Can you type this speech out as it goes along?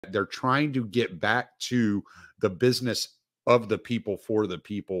they're trying to get back to the business of the people for the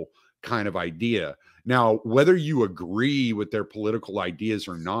people kind of idea. Now, whether you agree with their political ideas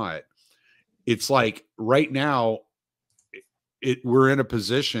or not, it's like right now we're in a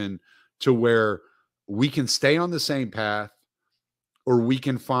position to where we can stay on the same path or we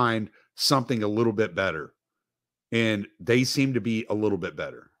can find something a little bit better. And they seem to be a little bit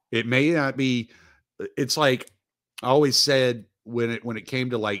better. It may not be, it's like I always said when it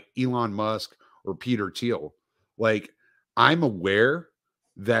came to like Elon Musk or Peter Thiel, like I'm aware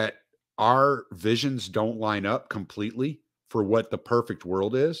that our visions don't line up completely for what the perfect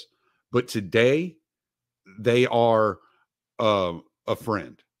world is, but today they are a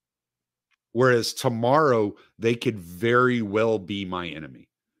friend. Whereas tomorrow they could very well be my enemy.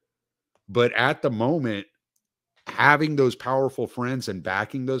 But at the moment, having those powerful friends and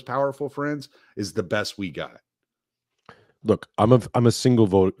backing those powerful friends is the best we got. Look, I'm a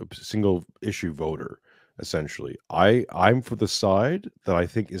single issue voter, essentially. I'm for the side that I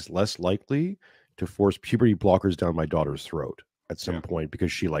think is less likely to force puberty blockers down my daughter's throat at some point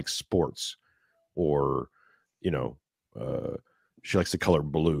because she likes sports, or you know, she likes the color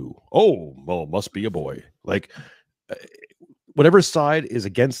blue. Oh, well, it must be a boy. Like, whatever side is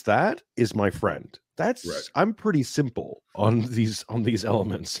against that is my friend. That's right. I'm pretty simple on these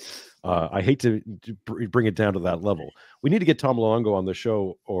elements. I hate to bring it down to that level. We need to get Tom Luongo on the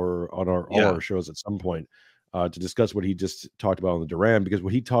show or on all our shows at some point to discuss what he just talked about on the Duran, because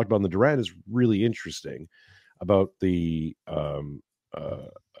what he talked about on the Duran is really interesting about the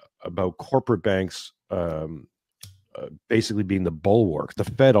about corporate banks basically being the bulwark, the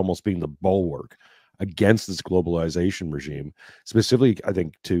Fed almost being the bulwark against this globalization regime, specifically, I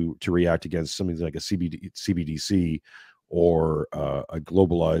think, to react against something like a CBDC or a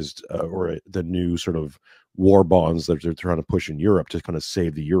globalized or the new sort of war bonds that they're trying to push in Europe to kind of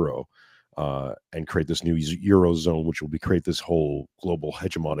save the euro and create this new eurozone, which will create this whole global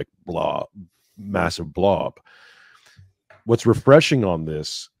hegemonic massive blob. What's refreshing on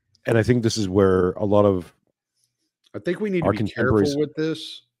this, and I think this is where a lot of I think we need to be careful with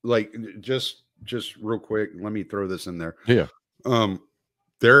this. Like, just real quick, let me throw this in there. Yeah.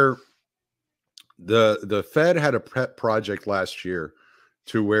 The Fed had a pet project last year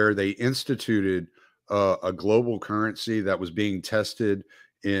to where they instituted a global currency that was being tested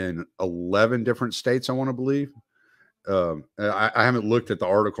in 11 different states, I want to believe. I haven't looked at the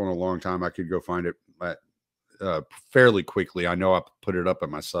article in a long time. I could go find it fairly quickly. I know I put it up at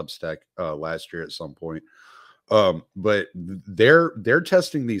my Substack last year at some point. But they're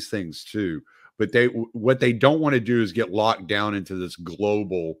testing these things too. But what they don't want to do is get locked down into this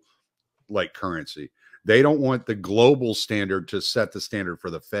global like currency. They don't want the global standard to set the standard for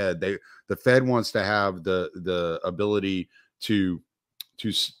the Fed. The Fed wants to have the ability to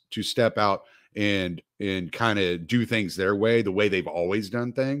step out and kind of do things their way, the way they've always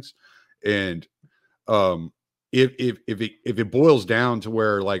done things. And if it boils down to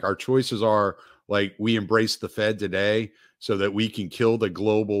where like our choices are, like we embrace the Fed today so that we can kill the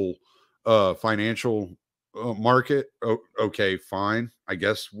global financial market. Okay, fine. I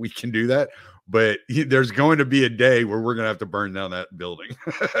guess we can do that. But there's going to be a day where we're going to have to burn down that building.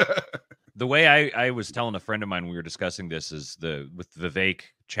 The way I was telling a friend of mine when we were discussing this is with Vivek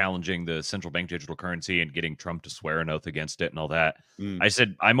challenging the central bank digital currency and getting Trump to swear an oath against it and all that. I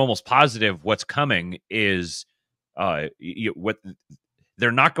said, I'm almost positive what's coming is what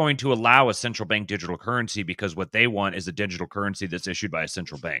they're not going to allow a central bank digital currency, because what they want is a digital currency that's issued by a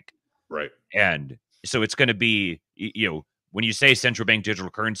central bank. Right. And so it's going to be, when you say central bank digital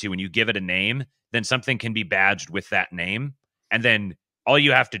currency, when you give it a name, then something can be badged with that name. And then all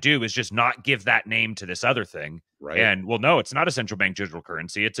you have to do is just not give that name to this other thing. Right. And well, no, it's not a central bank digital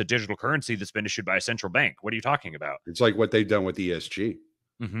currency. It's a digital currency that's been issued by a central bank. What are you talking about? It's like what they've done with ESG.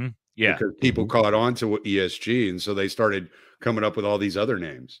 Mm-hmm. Yeah. Because people caught on to ESG. And so they started coming up with all these other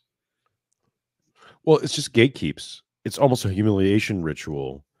names. Well, it's just gatekeeps. It's almost a humiliation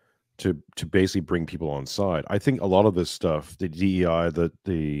ritual to basically bring people on side. I think a lot of this stuff, the DEI,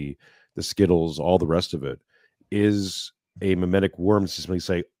 the Skittles, all the rest of it, is a mimetic worm to simply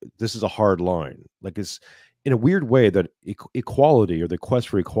say this is a hard line. Like, it's in a weird way that equality, or the quest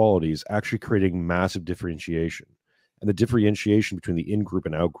for equality, is actually creating massive differentiation, and the differentiation between the in-group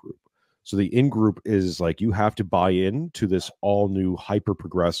and out-group. So the in-group is like, you have to buy in to this all-new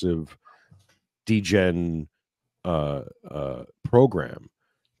hyper-progressive degen program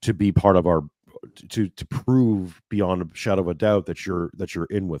to be part of our to prove beyond a shadow of a doubt that you're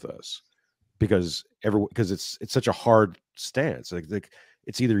in with us, because it's such a hard stance. Like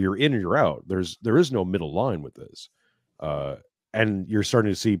it's either you're in or you're out. There is no middle line with this. and you're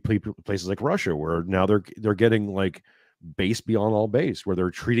starting to see places like Russia where now they're getting like base beyond all base, where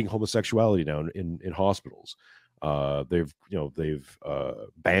they're treating homosexuality now in hospitals. They've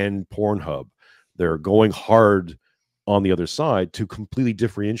banned Pornhub. They're going hard on the other side to completely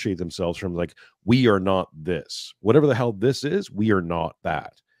differentiate themselves from like, we are not this, whatever the hell this is, we are not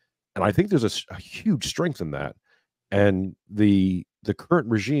that. And I think there's a huge strength in that. And the current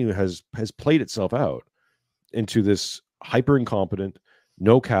regime has played itself out into this hyper incompetent,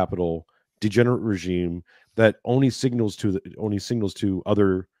 no capital, degenerate regime that only signals to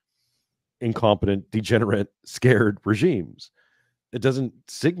other incompetent, degenerate, scared regimes. It doesn't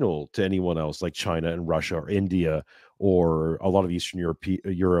signal to anyone else like China and Russia or India or a lot of Eastern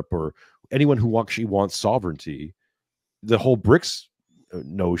Europe or anyone who actually wants sovereignty. The whole BRICS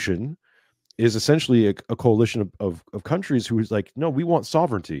notion is essentially a coalition of countries who is like, no, we want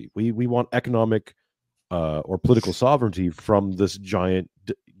sovereignty. We want economic or political sovereignty from this giant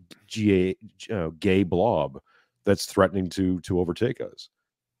gay blob that's threatening to overtake us.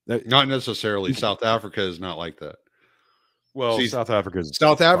 Not necessarily. South Africa is not like that. Well, See, South Africa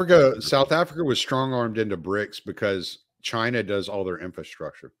was strong armed into BRICS because China does all their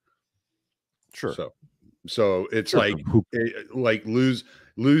infrastructure. Sure. So it's like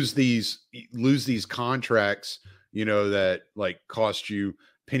lose these contracts, you know, that like cost you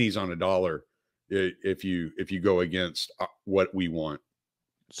pennies on a dollar if you go against what we want.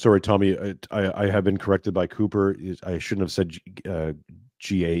 Sorry, Tommy, I have been corrected by Cooper. I shouldn't have said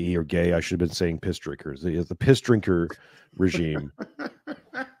GAE or gay. I should have been saying piss drinkers. The piss drinker regime.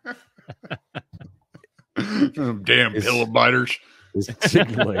 Damn pillow biters.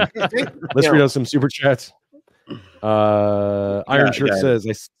 Signaling. Let's read out some super chats. Iron Shirt says,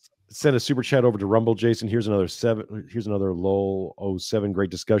 I sent a super chat over to Rumble. Jason, here's another LOL 07. Great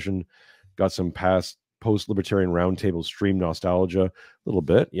discussion. Got some post libertarian roundtable stream nostalgia a little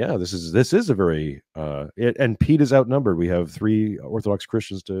bit. Yeah, this is a very and Pete is outnumbered. We have 3 Orthodox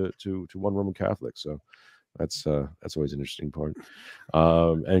Christians to 1 Roman Catholic, so that's always an interesting part.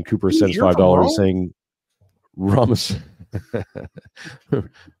 And Cooper sends $5 saying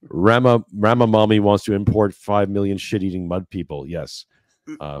Rama Mommy wants to import 5 million shit-eating mud people. Yes,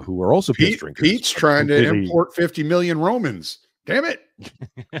 who are also piss drinkers. Pete's trying to import 50 million Romans. Damn it!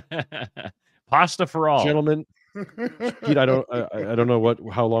 Pasta for all, gentlemen. Pete, I don't know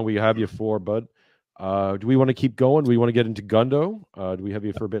how long we have you for, bud. Do we want to keep going? Do we want to get into Gundo? Do we have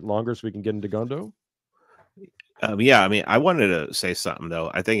you for a bit longer so we can get into Gundo? Yeah, I mean, I wanted to say something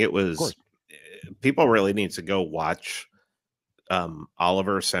though. I think it was people really need to go watch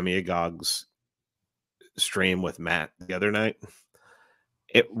Oliver Semiagog's stream with Matt the other night.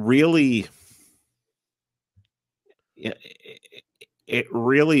 It really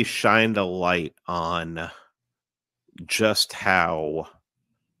shined a light on just how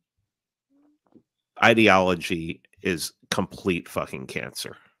ideology is complete fucking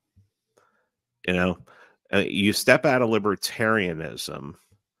cancer. You know, you step out of libertarianism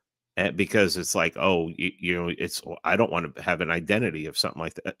because it's like, oh, I don't want to have an identity of something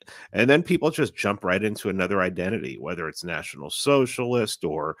like that. And then people just jump right into another identity, whether it's National Socialist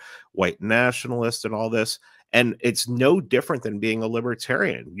or white nationalist and all this. And it's no different than being a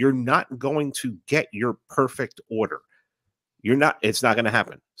libertarian. You're not going to get your perfect order. It's not going to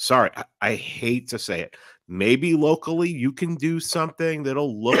happen. Sorry. I hate to say it. Maybe locally you can do something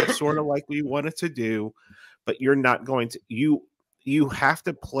that'll look sort of like we want it to do, but you're not going to, you have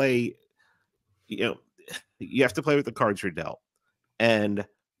to play, you have to play with the cards you're dealt. And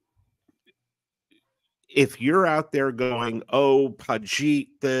if you're out there going, oh, Pajit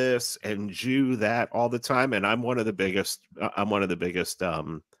this and Jew that all the time, and I'm one of the biggest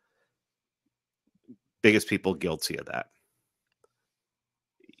people guilty of that.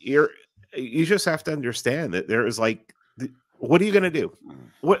 You just have to understand that there is like, what are you going to do?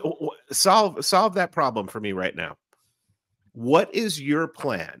 What solve that problem for me right now? What is your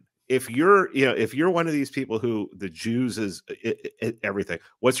plan? If you're one of these people who the Jews is everything,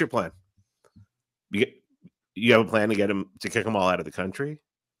 what's your plan? You have a plan to kick them all out of the country?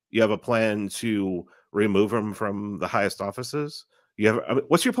 You have a plan to remove them from the highest offices?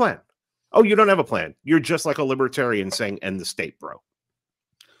 What's your plan? Oh, you don't have a plan. You're just like a libertarian saying, end the state, bro.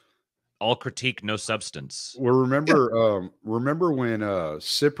 All critique, no substance. Well, remember when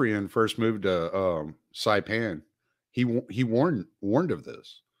Cyprian first moved to Saipan, he warned of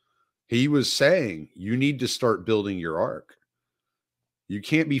this. He was saying, you need to start building your ark. You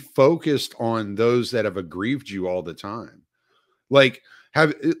can't be focused on those that have aggrieved you all the time.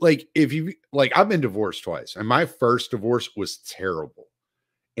 I've been divorced twice, and my first divorce was terrible.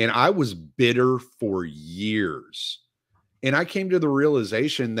 And I was bitter for years. And I came to the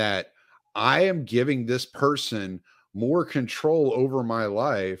realization that I am giving this person more control over my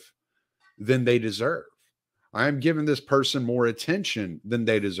life than they deserve. I am giving this person more attention than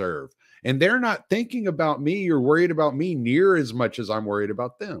they deserve. And they're not thinking about me or worried about me near as much as I'm worried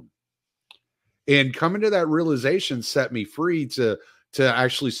about them. And coming to that realization set me free to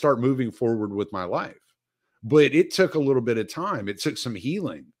actually start moving forward with my life. But it took a little bit of time. It took some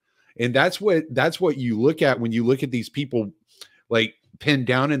healing. And that's what you look at when you look at these people like pinned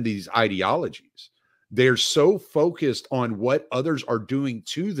down in these ideologies. They're so focused on what others are doing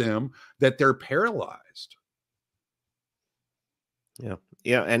to them that they're paralyzed. Yeah.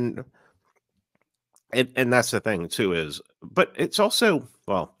 Yeah. And that's the thing too is, but it's also,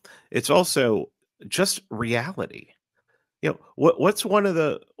 well, it's also just reality. You know, what's one of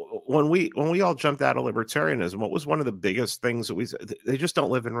the, when we all jumped out of libertarianism, what was one of the biggest things that we said? They just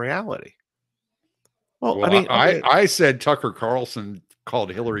don't live in reality. Well, I mean, I said Tucker Carlson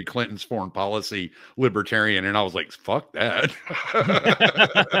called Hillary Clinton's foreign policy libertarian, and I was like, fuck that.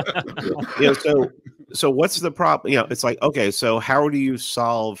 You know, so what's the problem? You know, it's like, okay, so how do you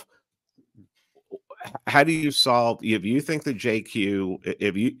solve if you think the JQ,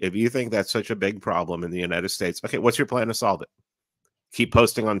 if you think that's such a big problem in the United States, okay, what's your plan to solve it? Keep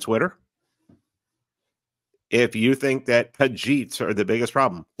posting on Twitter? If you think that Pajeets are the biggest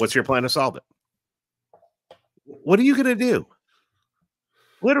problem, what's your plan to solve it? What are you going to do?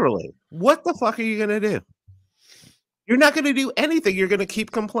 Literally, what the fuck are you going to do? You're not going to do anything. You're going to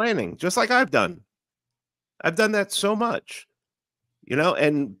keep complaining, just like I've done. I've done that so much, you know,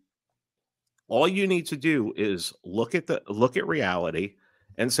 and all you need to do is look at reality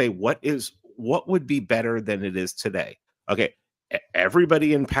and say, what would be better than it is today? Okay.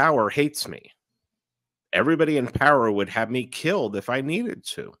 Everybody in power hates me. Everybody in power would have me killed if I needed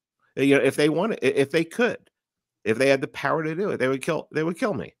to. You know, if they wanted, if they could, if they had the power to do it, they would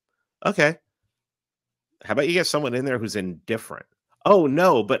kill me. Okay. How about you get someone in there who's indifferent? Oh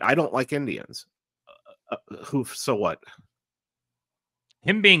no, but I don't like Indians. So what?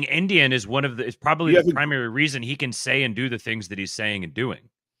 Him being Indian is probably the primary reason he can say and do the things that he's saying and doing.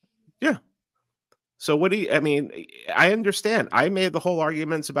 Yeah. So I mean, I understand. I made the whole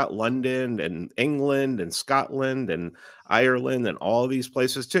arguments about London and England and Scotland and Ireland and all these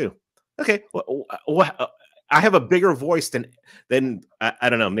places too. Okay. I have a bigger voice than I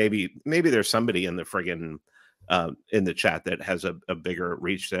don't know. Maybe there's somebody in the friggin' in the chat that has a bigger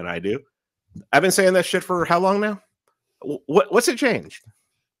reach than I do. I've been saying that shit for how long now? What's it changed?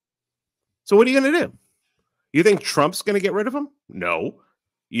 So what are you going to do? You think Trump's going to get rid of him? No.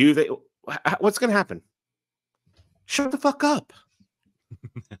 What's going to happen? Shut the fuck up.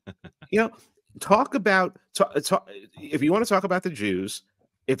 You know, talk if you want to talk about the Jews,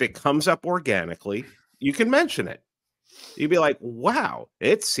 if it comes up organically, you can mention it. You'd be like, wow,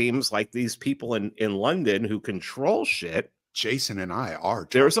 it seems like these people in London who control shit. Jason and I are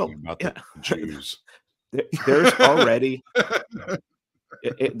talking about the Jews. There's already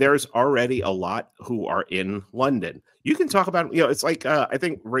there's already a lot who are in London. You can talk about, you know, it's like I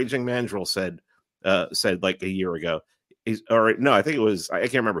think Raging Mandrill said like a year ago. I think it was, I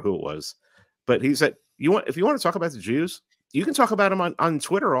can't remember who it was, but he said, if you want to talk about the Jews, you can talk about them on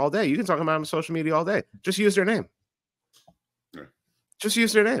Twitter all day. You can talk about them on social media all day. Just use their name. Yeah. Just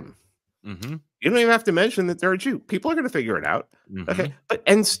use their name. Mm-hmm. You don't even have to mention that they're a Jew. People are going to figure it out. Mm-hmm. Okay.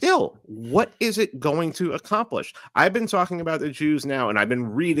 And still, what is it going to accomplish? I've been talking about the Jews now, and I've been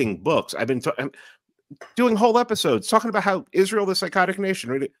reading books. I've been doing whole episodes talking about how Israel, the psychotic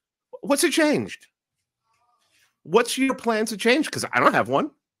nation. What's it changed? What's your plan to change? Because I don't have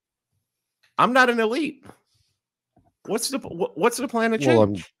one. I'm not an elite. What's the plan to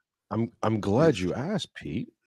change? Well, I'm glad you asked, Pete.